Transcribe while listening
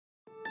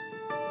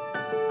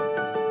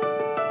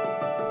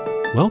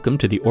Welcome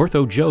to the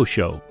Ortho Joe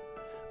Show,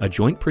 a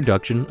joint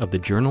production of the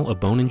Journal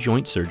of Bone and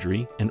Joint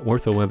Surgery and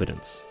Ortho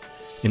Evidence.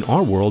 In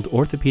our world,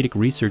 orthopedic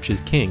research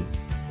is king,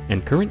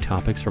 and current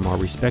topics from our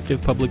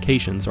respective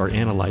publications are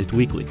analyzed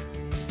weekly.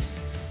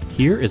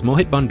 Here is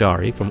Mohit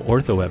Bhandari from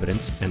Ortho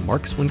Evidence and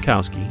Mark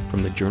Swinkowski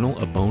from the Journal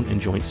of Bone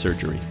and Joint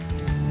Surgery.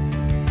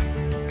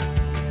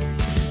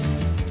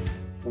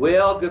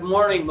 Well, good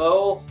morning,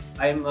 Mo.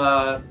 I'm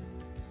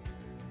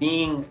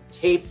being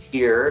taped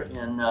here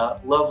in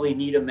lovely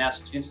Needham,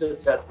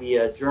 Massachusetts at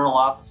the Journal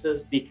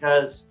offices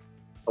because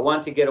I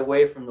want to get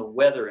away from the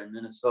weather in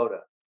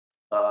Minnesota.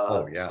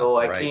 So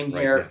I came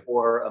here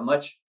for a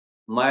much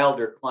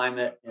milder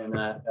climate, and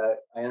I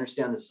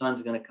understand the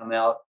sun's going to come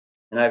out.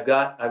 And I've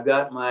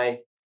got my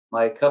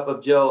cup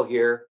of Joe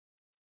here,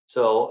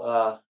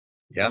 so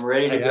I'm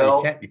ready to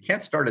go. You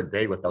can't start a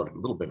day without a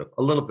little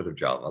bit of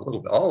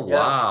Joe. Oh, yeah.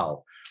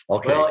 Wow.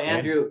 Okay. Well,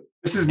 Andrew,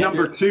 this is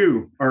number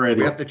 2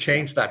 already. We have to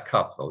change that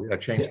cup, though. We got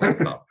to change that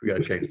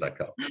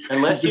cup.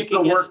 Unless you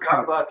can get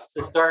Starbucks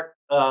to start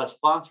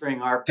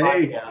sponsoring our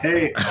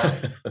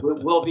podcast,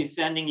 we'll be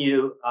sending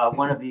you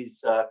one of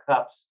these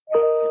cups,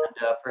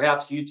 and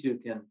perhaps you two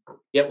can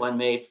get one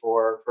made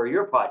for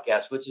your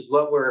podcast, which is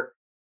what we're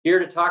here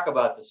to talk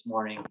about this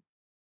morning.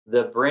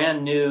 The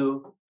brand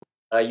new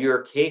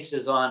Your Case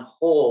is on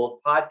Hold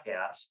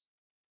podcast,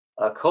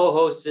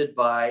 co-hosted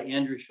by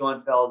Andrew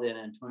Schoenfeld and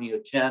Antonio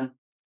Chen,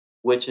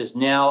 which is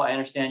now, I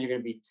understand you're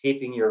going to be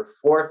taping your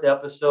 4th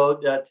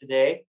episode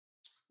today.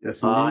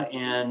 Yes, indeed.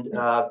 And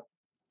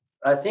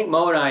I think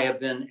Mo and I have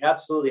been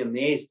absolutely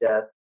amazed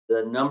at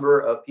the number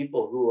of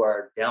people who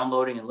are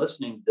downloading and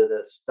listening to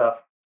this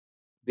stuff,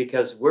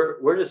 because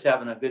we're just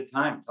having a good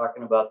time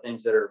talking about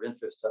things that are of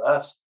interest to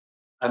us.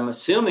 I'm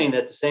assuming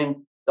that the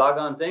same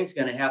doggone thing's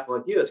going to happen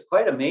with you. It's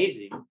quite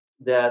amazing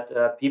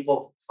that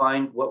people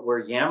find what we're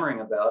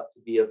yammering about to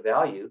be of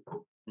value.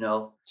 You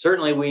know,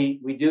 certainly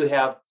we do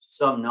have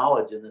some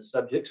knowledge in the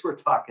subjects we're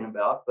talking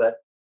about,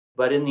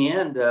 but in the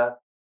end,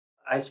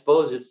 I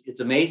suppose it's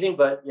amazing,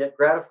 but yet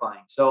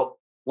gratifying. So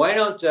why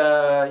don't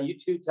you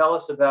two tell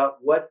us about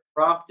what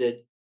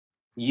prompted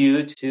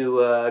you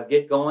to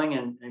get going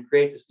and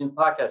create this new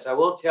podcast? I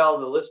will tell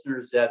the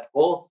listeners that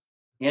both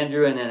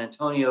Andrew and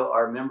Antonio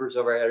are members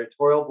of our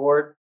editorial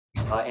board.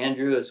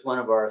 Andrew is one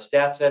of our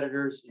stats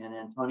editors, and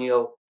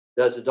Antonio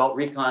does adult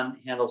recon,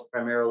 handles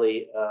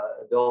primarily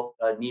adult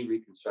knee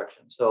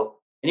reconstruction. So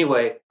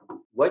anyway,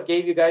 what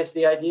gave you guys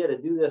the idea to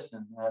do this,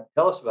 and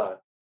tell us about it?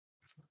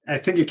 I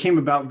think it came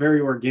about very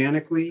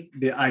organically.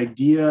 The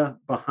idea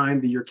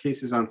behind the Your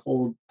Case is on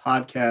Hold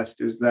podcast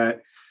is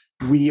that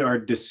we are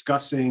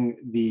discussing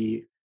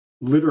the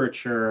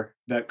literature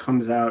that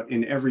comes out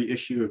in every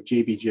issue of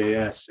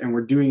JBJS, and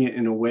we're doing it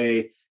in a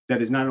way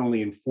that is not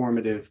only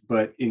informative,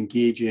 but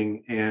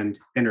engaging and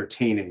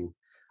entertaining.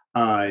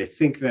 I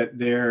think that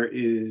there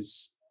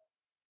is,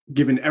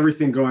 given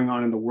everything going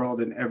on in the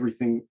world and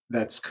everything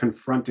that's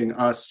confronting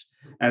us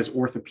as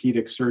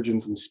orthopedic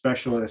surgeons and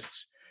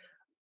specialists,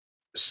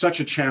 such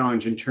a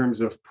challenge in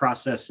terms of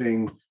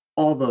processing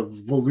all the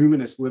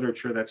voluminous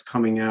literature that's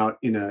coming out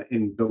in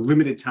the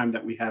limited time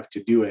that we have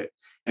to do it.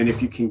 And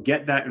if you can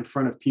get that in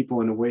front of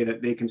people in a way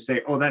that they can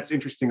say, oh, that's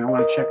interesting, I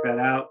want to check that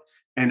out.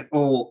 And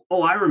oh,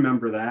 I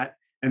remember that.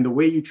 And the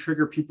way you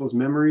trigger people's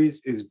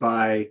memories is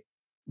by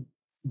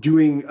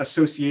doing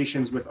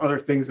associations with other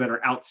things that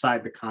are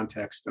outside the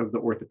context of the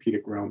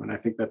orthopedic realm. And I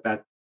think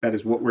that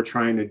is what we're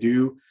trying to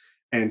do.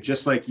 And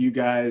just like you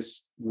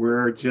guys,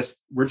 we're just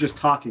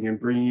talking and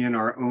bringing in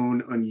our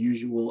own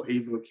unusual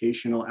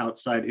avocational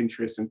outside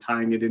interests and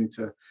tying it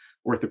into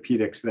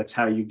orthopedics. That's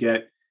how you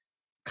get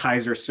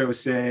Kaiser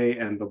Sose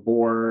and the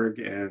Borg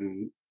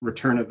and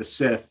Return of the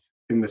Sith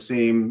in the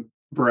same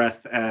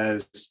breath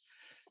as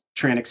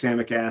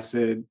tranexamic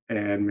acid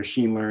and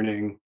machine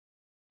learning.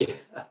 Yeah.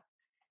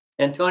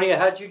 Antonia,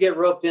 how'd you get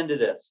roped into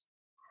this?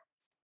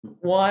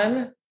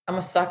 One, I'm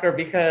a sucker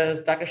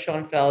because Dr.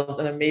 Schoenfeld is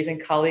an amazing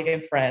colleague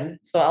and friend.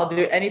 So I'll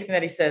do anything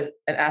that he says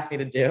and asks me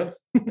to do.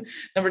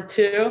 Number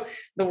 2,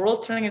 the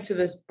world's turning into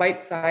this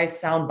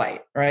bite-sized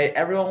soundbite, right?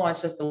 Everyone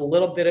wants just a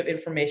little bit of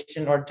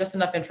information or just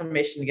enough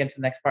information to get to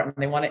the next part. And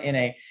they want it in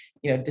a,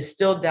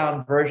 distilled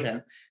down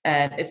version.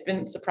 And it's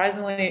been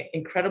surprisingly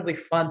incredibly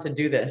fun to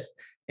do this.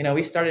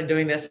 We started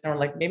doing this and we're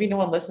like, maybe no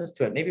one listens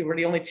to it. Maybe we're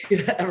the only 2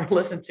 that ever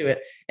listen to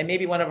it. And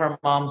maybe one of our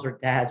moms or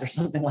dads or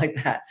something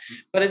like that.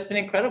 But it's been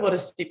incredible to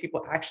see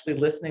people actually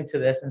listening to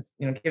this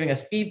and, giving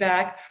us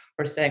feedback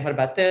or saying, what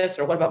about this?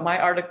 Or what about my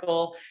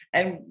article?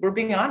 And we're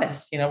being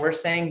honest, we're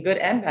saying good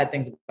and bad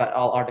things about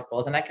all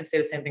articles. And I can say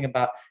the same thing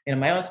about,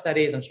 my own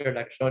studies. I'm sure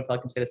Dr.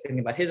 Schoenfeld can say the same thing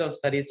about his own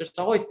studies. There's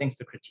always things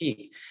to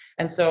critique.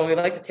 And so we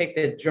like to take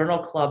the journal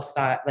club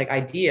side,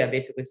 idea,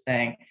 basically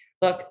saying,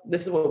 look,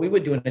 this is what we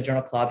would do in a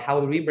journal club. How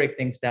would we break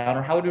things down,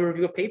 or how would we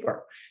review a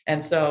paper?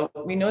 And so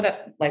we know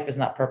that life is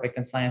not perfect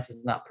and science is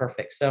not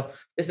perfect. So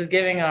this is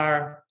giving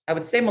our, I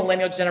would say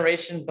millennial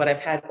generation, but I've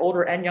had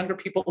older and younger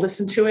people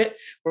listen to it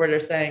where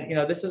they're saying,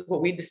 this is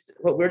what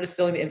we're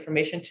distilling the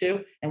information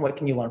to, and what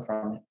can you learn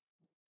from it?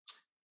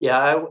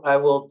 Yeah, I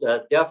will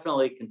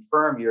definitely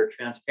confirm your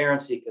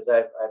transparency, because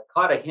I've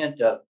caught a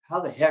hint of how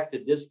the heck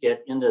did this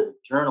get into the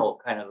journal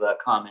kind of a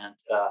comment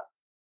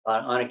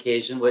on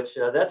occasion, which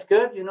that's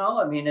good.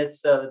 I mean,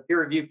 it's the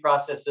peer review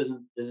process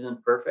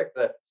isn't perfect,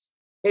 but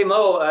hey,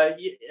 Mo,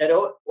 at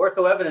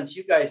Ortho Evidence,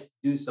 you guys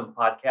do some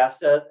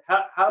podcasts.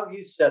 How have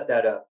you set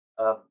that up?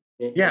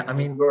 I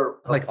mean,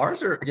 like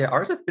ours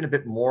have been a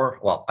bit more,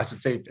 well, I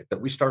should say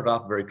that we started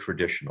off very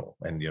traditional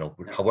and,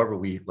 however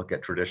we look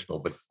at traditional,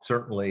 but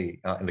certainly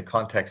in the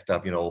context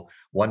of,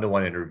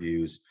 one-to-one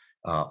interviews,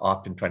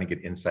 often trying to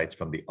get insights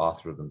from the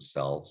author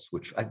themselves,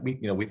 which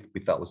we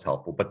thought was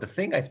helpful. But the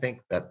thing I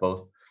think that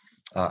both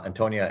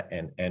Antonia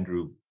and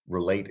Andrew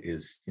relate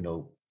is,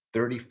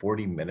 30,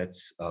 40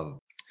 minutes of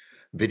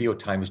video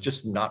time is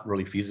just not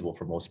really feasible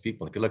for most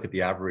people. If you look at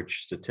the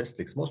average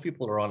statistics, most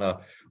people are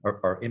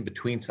are in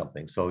between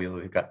something. So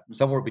we've got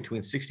somewhere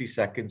between 60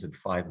 seconds and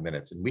 5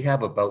 minutes, and we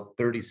have about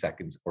 30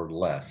 seconds or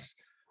less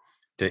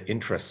to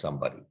interest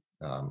somebody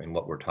in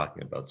what we're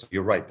talking about. So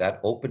you're right,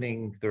 that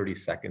opening 30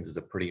 seconds is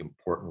a pretty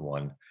important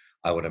one,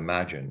 I would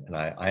imagine. And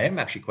I am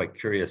actually quite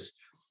curious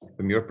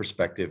from your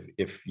perspective,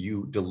 if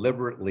you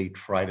deliberately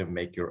try to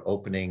make your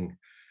opening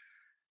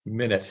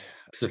minute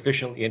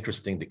sufficiently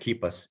interesting to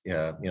keep us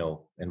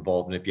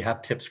involved, and if you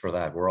have tips for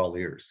that, we're all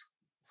ears.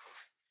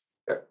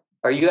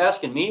 Are you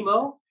asking me,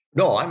 Mo?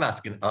 No, I'm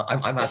asking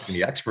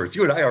the experts.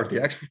 You and I are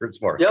the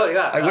experts, Mark.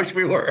 Yeah. I wish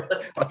we were.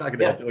 I'm talking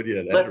to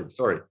Antonia and Andrew.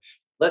 Sorry.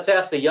 Let's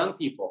ask the young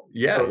people.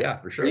 Yeah,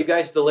 for sure. Are you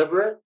guys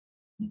deliberate?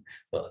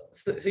 Well,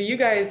 so you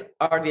guys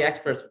are the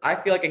experts. I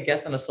feel like a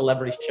guest on a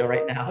celebrity show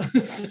right now.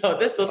 So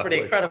this was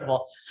pretty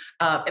incredible.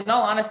 In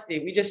all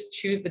honesty, we just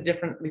choose the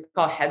different, we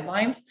call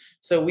headlines.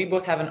 So we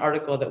both have an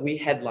article that we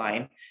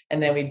headline,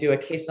 and then we do a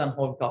case on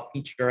hold we call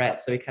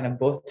featurette. So we kind of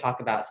both talk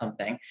about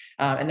something.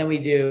 And then we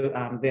do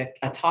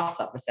a toss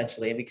up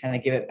essentially, and we kind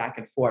of give it back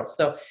and forth.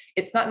 So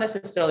it's not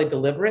necessarily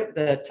deliberate.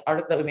 The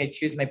article that we may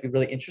choose might be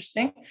really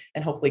interesting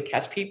and hopefully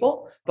catch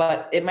people,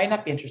 but it might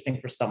not be interesting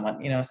for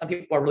someone. Some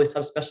people are really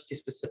subspecialty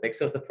specific.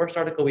 So if the first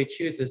article we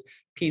choose is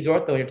Peds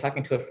Ortho, and you're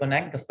talking to a foot and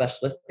ankle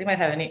specialist, they might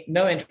have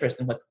no interest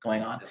in what's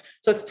going on.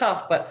 So it's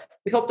tough, but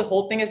we hope the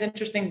whole thing is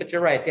interesting. But you're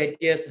right, the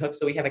idea is to hook.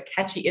 So we have a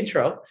catchy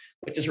intro,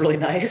 which is really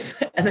nice.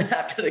 And then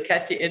after the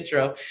catchy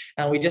intro,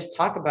 we just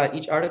talk about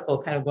each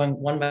article kind of going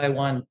one by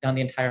one down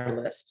the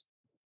entire list.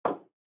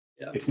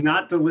 Yeah. It's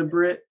not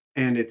deliberate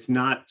and it's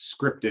not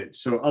scripted.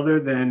 So other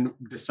than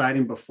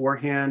deciding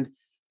beforehand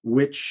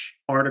which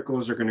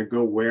articles are going to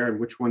go where and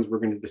which ones we're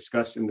going to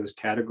discuss in those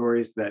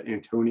categories that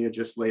Antonia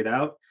just laid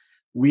out,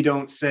 we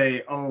don't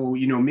say,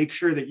 make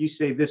sure that you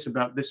say this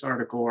about this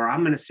article, or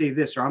I'm going to say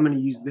this, or I'm going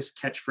to use this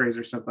catchphrase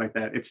or something like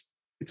that.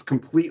 It's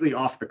completely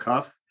off the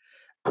cuff.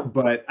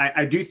 But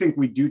I do think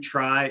we do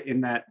try in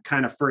that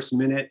kind of first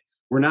minute.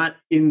 We're not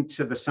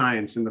into the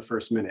science in the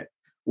first minute.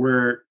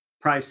 We're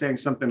probably saying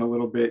something a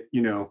little bit,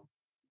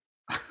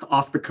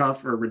 off the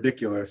cuff or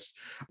ridiculous.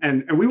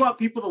 And we want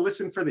people to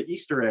listen for the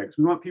Easter eggs.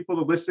 We want people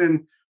to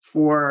listen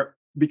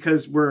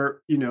because we're,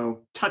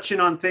 touching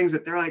on things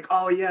that they're like,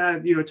 oh yeah,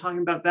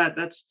 talking about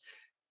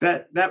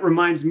that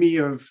reminds me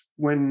of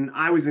when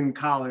I was in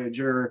college,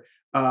 or,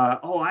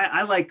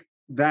 I like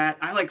that.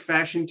 I like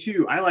fashion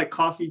too. I like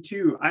coffee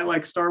too. I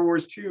like Star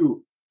Wars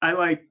too. I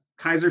like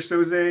Kaiser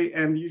Soze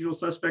and The Usual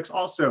Suspects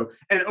also.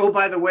 And oh,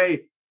 by the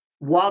way,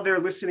 while they're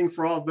listening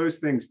for all of those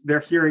things,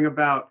 they're hearing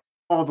about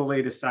all the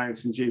latest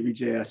science in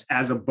JBJS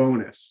as a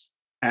bonus.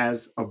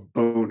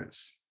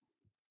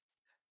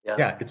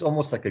 Yeah, it's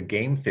almost like a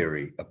game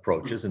theory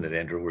approach, isn't it,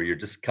 Andrew, where you're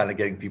just kind of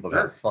getting people to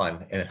have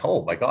fun. And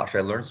oh my gosh,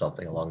 I learned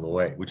something along the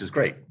way, which is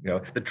great.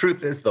 The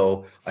truth is,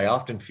 though, I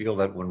often feel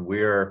that when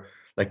we're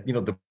like,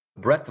 the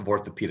breadth of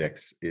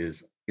orthopedics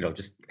is,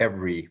 just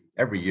every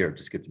year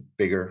just gets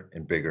bigger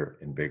and bigger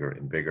and bigger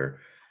and bigger.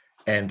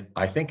 And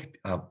I think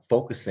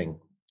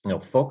focusing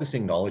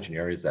knowledge in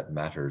areas that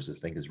matters, I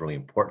think, is really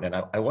important.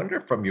 And I wonder,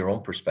 from your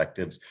own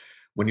perspectives,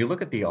 when you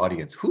look at the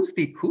audience, who's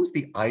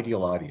the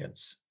ideal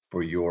audience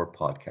for your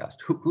podcast?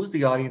 Who's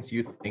the audience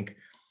you think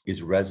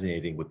is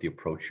resonating with the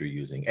approach you're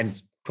using? And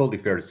it's totally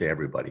fair to say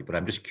everybody, but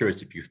I'm just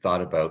curious if you've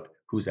thought about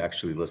who's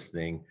actually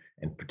listening,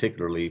 and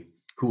particularly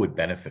who would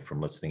benefit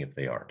from listening if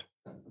they aren't.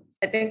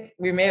 I think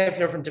we may have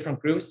heard from different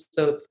groups.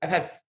 So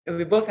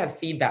we both had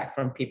feedback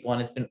from people,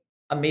 and it's been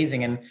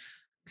amazing and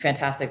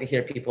fantastic to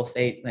hear people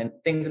say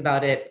things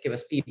about it, give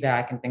us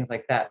feedback and things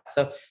like that.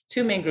 So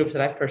two main groups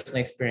that I've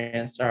personally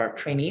experienced are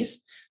trainees.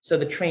 So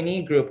the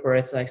trainee group, where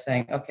it's like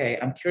saying, okay,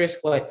 I'm curious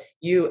what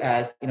you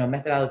as,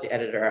 methodology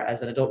editor,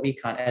 as an adult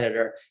recon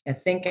editor, and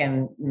think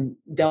and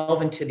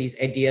delve into these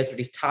ideas or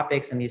these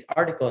topics and these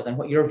articles and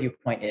what your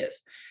viewpoint is.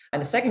 And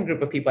the second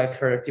group of people I've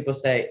heard people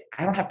say,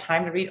 I don't have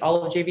time to read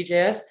all of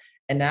JBJS,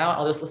 and now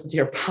I'll just listen to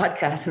your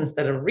podcast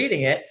instead of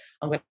reading it.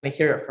 I'm going to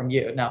hear it from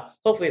you. Now,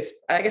 hopefully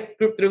I guess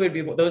group 3 would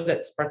be those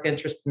that spark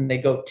interest and they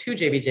go to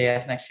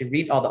JBJS and actually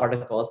read all the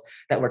articles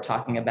that we're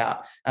talking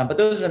about. But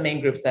those are the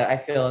main groups that I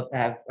feel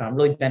have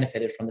really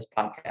benefited from this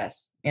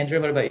podcast. Andrew,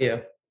 what about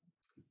you?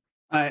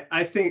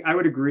 I think I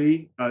would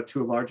agree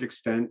to a large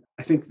extent.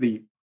 I think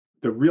the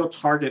real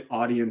target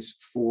audience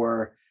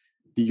for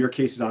the Your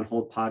Cases on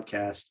Hold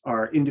podcast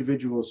are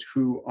individuals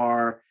who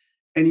are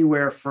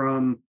anywhere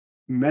from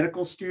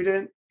medical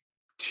student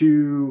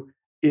to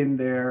in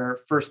their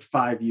first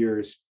 5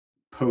 years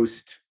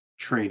post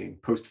training,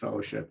 post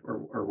fellowship,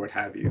 or what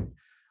have you.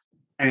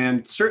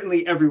 And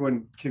certainly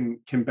everyone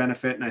can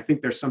benefit. And I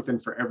think there's something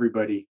for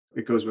everybody.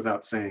 It goes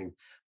without saying.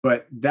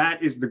 But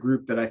that is the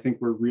group that I think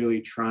we're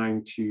really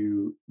trying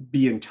to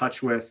be in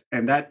touch with.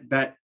 And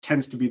that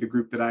tends to be the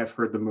group that I've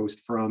heard the most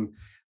from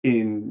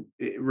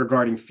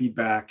regarding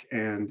feedback.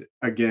 And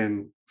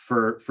again,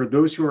 for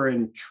those who are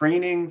in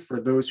training, for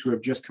those who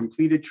have just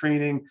completed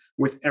training,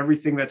 with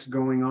everything that's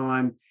going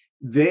on,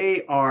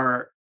 they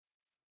are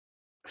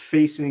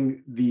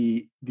facing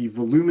the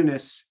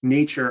voluminous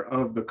nature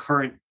of the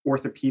current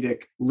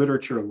orthopedic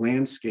literature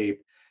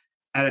landscape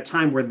at a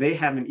time where they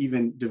haven't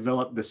even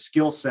developed the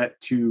skill set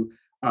to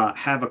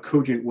have a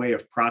cogent way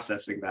of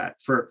processing that.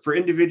 For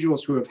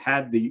individuals who have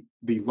had the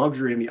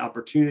luxury and the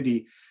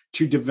opportunity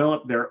to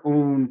develop their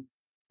own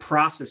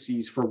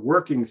processes for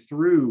working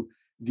through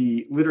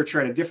the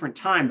literature at a different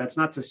time, that's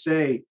not to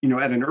say,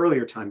 at an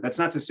earlier time, that's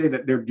not to say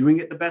that they're doing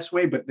it the best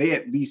way, but they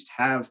at least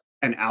have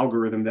an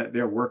algorithm that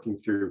they're working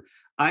through.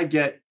 I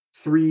get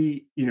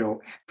 3,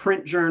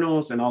 print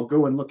journals, and I'll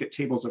go and look at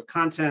tables of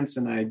contents,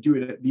 and I do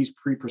it at these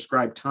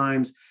pre-prescribed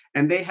times.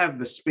 And they have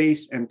the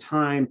space and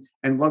time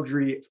and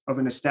luxury of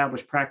an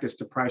established practice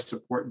to probably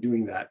support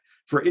doing that.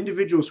 For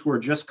individuals who are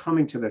just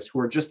coming to this, who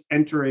are just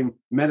entering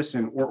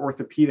medicine or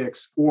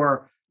orthopedics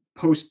or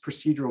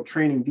post-procedural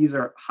training, these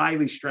are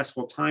highly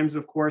stressful times,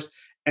 of course,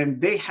 and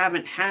they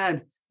haven't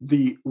had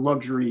the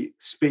luxury,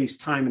 space,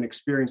 time, and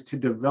experience to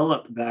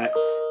develop that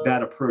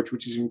approach,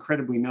 which is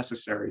incredibly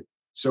necessary.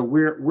 So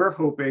we're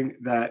hoping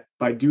that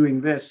by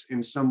doing this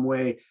in some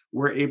way,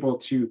 we're able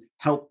to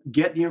help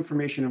get the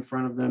information in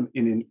front of them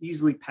in an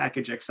easily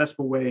packaged,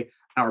 accessible way.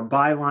 Our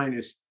byline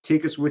is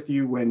take us with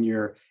you when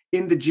you're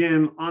in the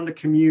gym, on the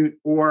commute,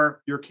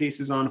 or your case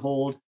is on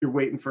hold, you're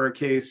waiting for a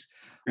case,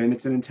 and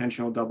it's an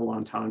intentional double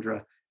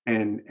entendre.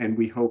 And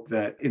we hope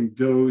that in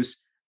those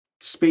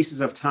spaces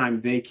of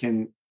time, they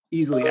can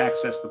easily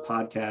access the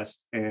podcast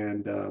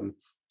and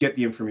get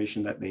the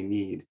information that they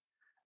need.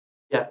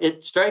 Yeah,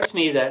 it strikes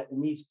me that in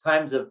these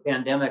times of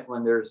pandemic,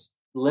 when there's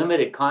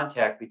limited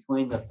contact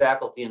between the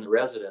faculty and the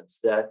residents,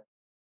 that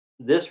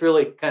this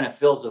really kind of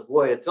fills a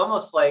void. It's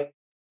almost like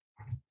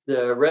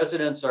the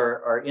residents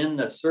are in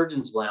the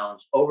surgeon's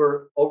lounge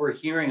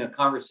overhearing a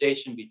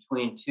conversation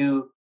between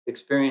 2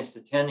 experienced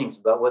attendings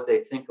about what they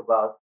think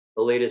about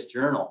the latest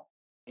journal.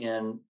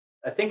 And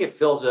I think it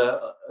fills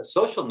a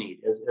social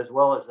need as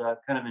well as a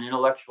kind of an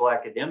intellectual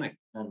academic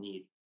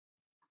need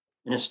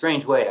in a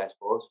strange way, I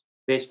suppose,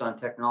 based on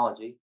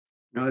technology.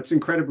 No, that's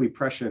incredibly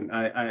prescient.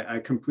 I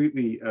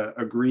completely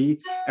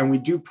agree. And we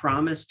do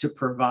promise to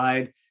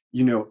provide,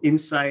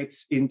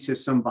 insights into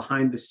some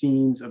behind the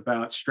scenes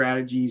about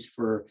strategies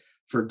for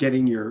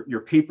getting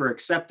your paper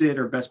accepted,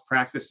 or best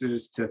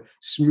practices to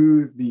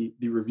smooth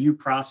the review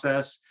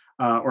process,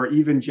 or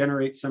even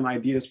generate some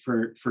ideas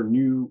for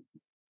new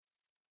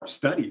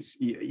studies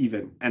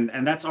even.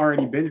 And that's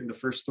already been in the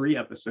first 3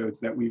 episodes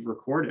that we've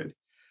recorded.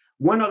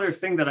 One other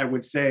thing that I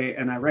would say,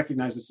 and I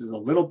recognize this is a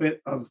little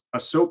bit of a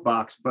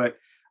soapbox, but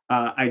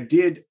I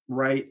did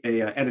write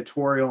a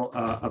editorial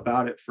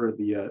about it for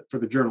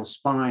the journal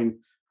Spine,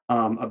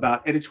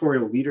 about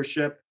editorial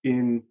leadership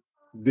in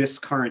this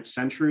current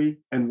century.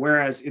 And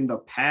whereas in the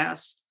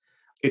past,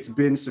 it's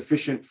been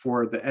sufficient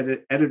for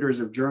the editors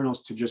of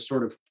journals to just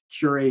sort of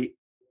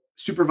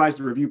supervise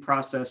the review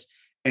process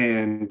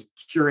and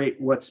curate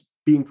what's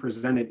being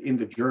presented in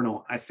the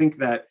journal, I think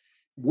that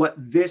what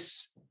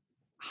this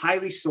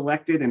highly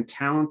selected and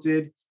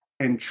talented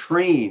and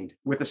trained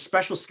with a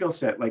special skill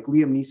set like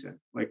Liam Neeson,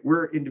 like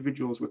we're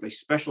individuals with a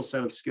special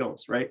set of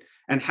skills, right?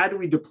 And how do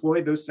we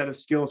deploy those set of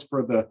skills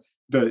for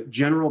the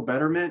general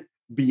betterment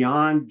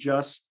beyond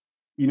just,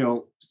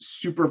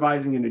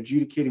 supervising and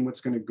adjudicating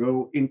what's going to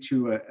go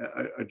into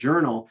a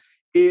journal,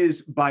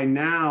 is by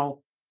now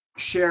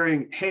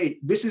sharing, hey,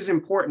 this is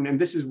important and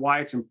this is why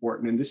it's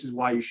important and this is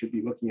why you should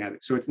be looking at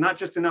it. So it's not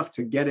just enough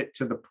to get it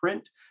to the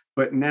print,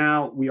 but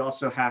now we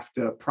also have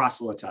to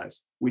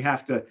proselytize. We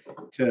have to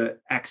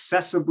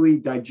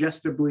accessibly,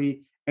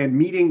 digestibly, and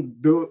meeting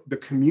the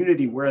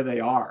community where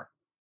they are.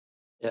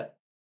 Yeah.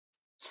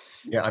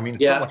 Yeah, I mean,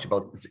 so much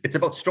it's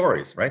about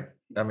stories, right?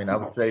 I mean, I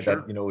would say that,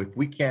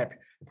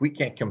 if we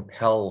can't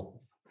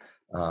compel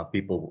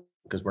people,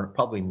 because we're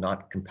probably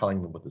not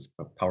compelling them with this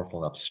powerful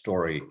enough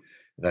story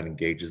that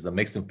engages them,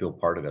 makes them feel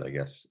part of it, I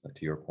guess,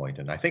 to your point.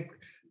 And I think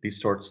these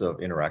sorts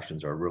of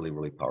interactions are really,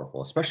 really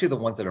powerful, especially the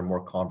ones that are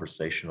more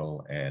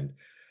conversational and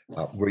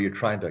where you're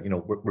trying to,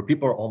 where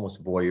people are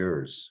almost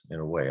voyeurs in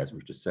a way, as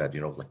we just said,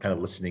 like kind of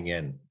listening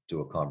in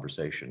to a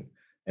conversation.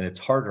 And it's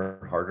harder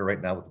and harder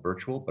right now with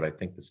virtual, but I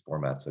think this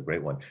format's a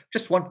great one.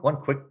 Just one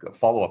quick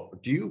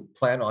follow-up. Do you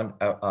plan on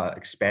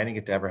expanding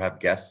it to ever have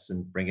guests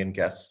and bring in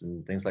guests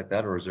and things like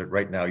that? Or is it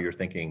right now you're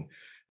thinking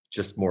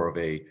just more of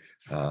a,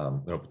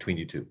 between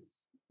you two?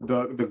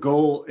 The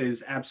goal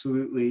is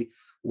absolutely,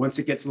 once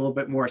it gets a little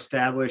bit more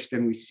established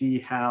and we see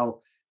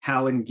how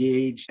how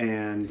engaged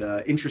and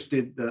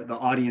interested the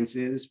audience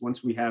is.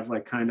 Once we have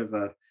like kind of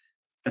a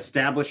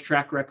established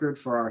track record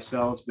for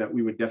ourselves, that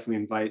we would definitely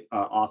invite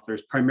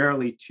authors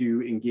primarily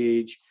to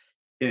engage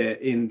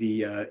in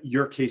the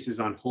Your Cases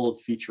on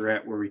Hold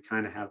featurette, where we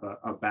kind of have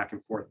a back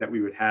and forth, that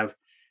we would have,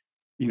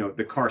 you know,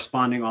 the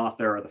corresponding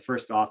author or the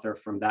first author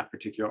from that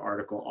particular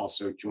article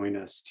also join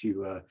us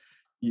to,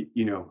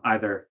 you know,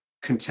 either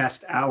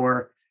contest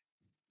our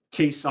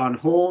case on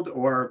hold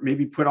or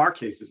maybe put our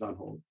cases on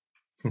hold.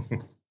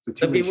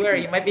 So beware,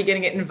 you might be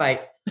getting an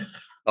invite.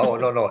 Oh,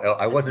 no,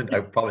 I wasn't. I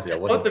promise you, I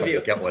wasn't Both of trying you.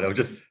 to get one. I was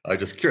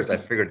just curious. I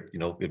figured, you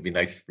know, it'd be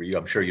nice for you.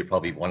 I'm sure you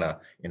probably want to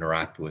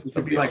interact with. You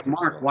could be like,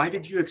 Mark, why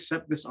did you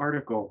accept this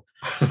article?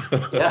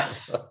 Yeah,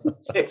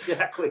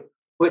 exactly.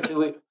 Which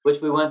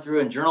we went through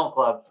in Journal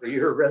Club for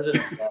your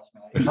residents last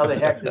night. How the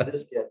heck did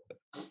this get?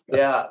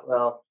 Yeah,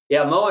 well,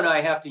 yeah, Mo and I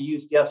have to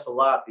use guests a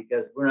lot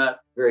because we're not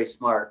very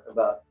smart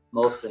about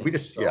most things. We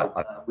just, So, yeah,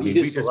 we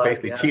use just a lot of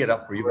basically guests tee it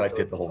up for you and guys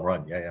to hit the home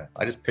run. Yeah.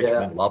 I just pitch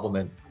them in, lob them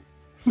in.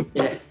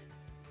 Yeah.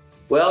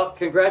 Well,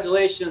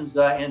 congratulations,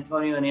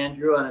 Antonio and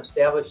Andrew, on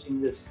establishing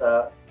this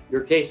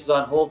Your Cases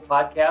on Hold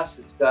podcast.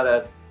 It's got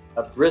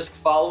a brisk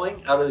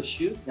following out of the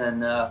chute,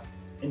 and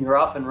you're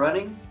off and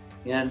running.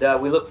 And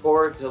we look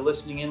forward to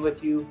listening in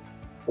with you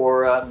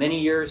for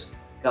many years to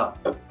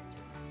come.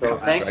 So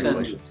thanks,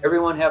 and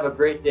everyone have a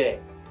great day.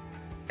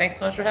 Thanks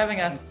so much for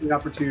having us. The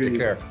opportunity. Take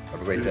care.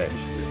 Have a great day.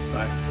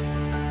 Bye.